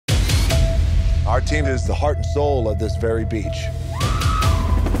Our team is the heart and soul of this very beach.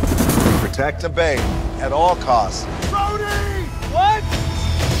 We protect the bay at all costs. Brody! What?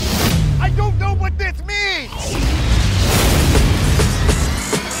 I don't know what this means!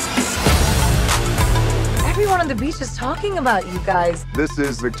 Everyone on the beach is talking about you guys. This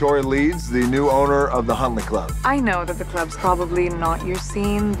is Victoria Leeds, the new owner of the Huntley Club. I know that the club's probably not your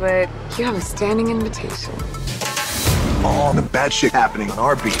scene, but you have a standing invitation. All the bad shit happening on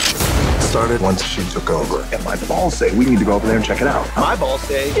our beach started once she took over. And my balls say we need to go over there and check it out. My balls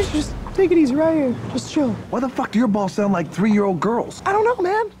say... Just take it easy right here. Just chill. Why the fuck do your balls sound like 3-year-old girls? I don't know,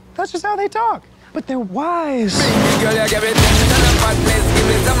 man. That's just how they talk. But they're wise. We gotta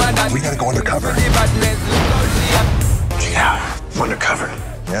go undercover. Yeah, undercover.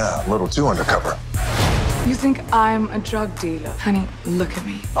 Yeah, a little too undercover. You think I'm a drug dealer? Honey, look at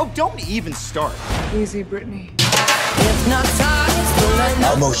me. Oh, don't even start. Easy, Brittany.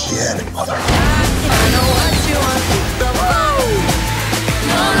 I'm oceanic, mother.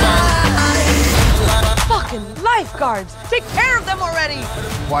 Fucking lifeguards! Take care of them already!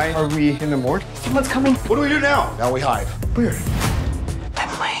 Why are we in the morgue? Someone's coming. What do we do now? Now we hide. Weird.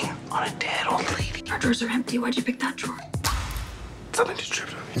 I'm laying on a dead old lady. Our drawers are empty. Why'd you pick that drawer? Something just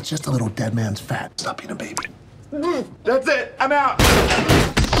tripped her. It's just a little dead man's fat. Stop being a baby. That's it. I'm out.